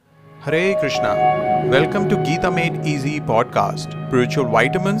Hare Krishna. Welcome to Gita Made Easy podcast, spiritual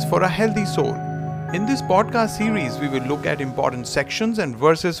vitamins for a healthy soul. In this podcast series, we will look at important sections and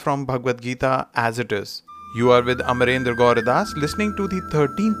verses from Bhagavad Gita as it is. You are with Amarendra Gauradas listening to the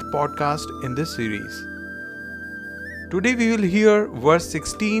 13th podcast in this series. Today we will hear verse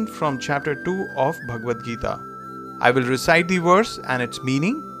 16 from chapter 2 of Bhagavad Gita. I will recite the verse and its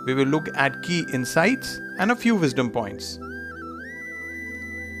meaning. We will look at key insights and a few wisdom points.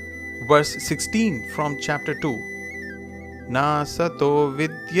 Verse 16 from chapter 2. Na sato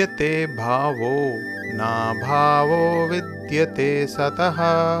vidyate bhavo, na bhavo vidyate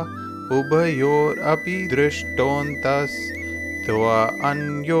sataha, ubhayor api drishtontas, tva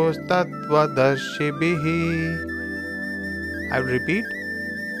anyos tattvadarshibhihi. I will repeat.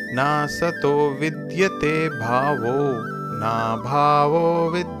 Na sato vidyate bhavo, na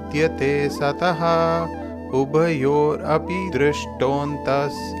bhavo vidyate sataha, ubhayor api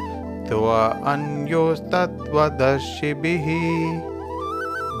drishtontas, anyos tattvadarshibhihi.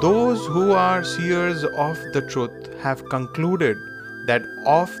 Those who are seers of the truth have concluded that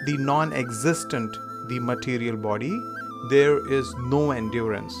of the non-existent, the material body, there is no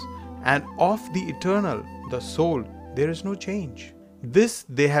endurance, and of the eternal, the soul, there is no change. This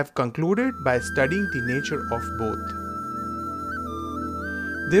they have concluded by studying the nature of both.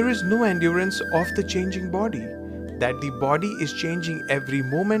 There is no endurance of the changing body. That the body is changing every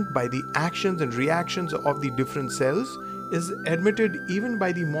moment by the actions and reactions of the different cells is admitted even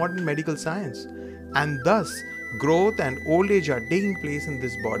by the modern medical science, and thus growth and old age are taking place in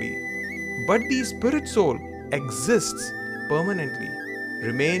this body. But the spirit soul exists permanently,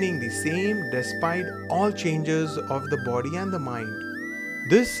 remaining the same despite all changes of the body and the mind.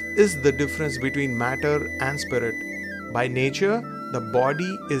 This is the difference between matter and spirit. By nature, the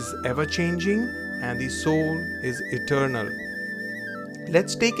body is ever changing and the soul is eternal.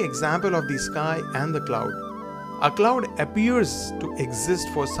 Let's take example of the sky and the cloud. A cloud appears to exist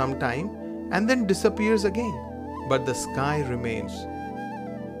for some time and then disappears again, but the sky remains.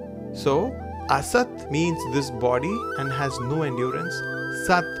 So, Asat means this body and has no endurance.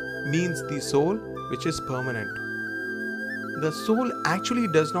 Sat means the soul, which is permanent. The soul actually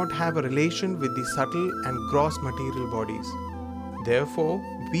does not have a relation with the subtle and gross material bodies. Therefore,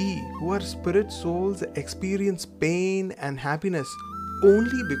 we who are spirit souls experience pain and happiness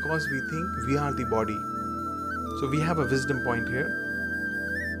only because we think we are the body. So we have a wisdom point here.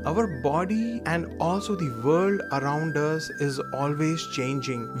 Our body and also the world around us is always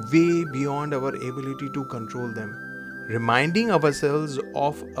changing way beyond our ability to control them. Reminding ourselves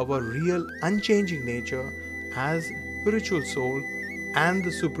of our real unchanging nature as spiritual soul and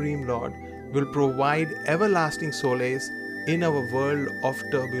the Supreme Lord will provide everlasting solace in our world of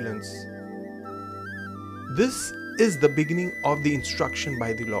turbulence. This is the beginning of the instruction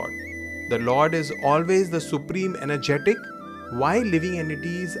by the Lord. The Lord is always the supreme energetic, while living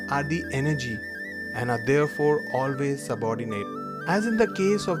entities are the energy and are therefore always subordinate, as in the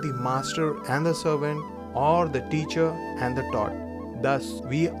case of the master and the servant, or the teacher and the taught. Thus,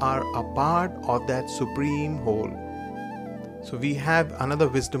 we are a part of that supreme whole. So we have another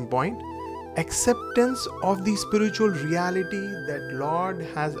wisdom point. Acceptance of the spiritual reality that Lord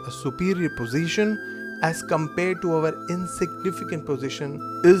has a superior position as compared to our insignificant position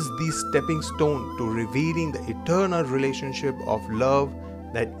is the stepping stone to revealing the eternal relationship of love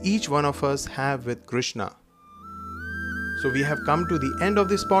that each one of us have with Krishna. So we have come to the end of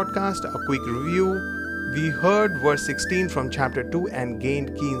this podcast. A quick review. We heard verse 16 from chapter 2 and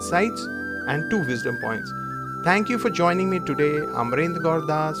gained key insights and 2 wisdom points. Thank you for joining me today. Amarendra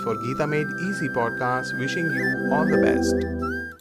Gauradas for Gita Made Easy podcast, wishing you all the best.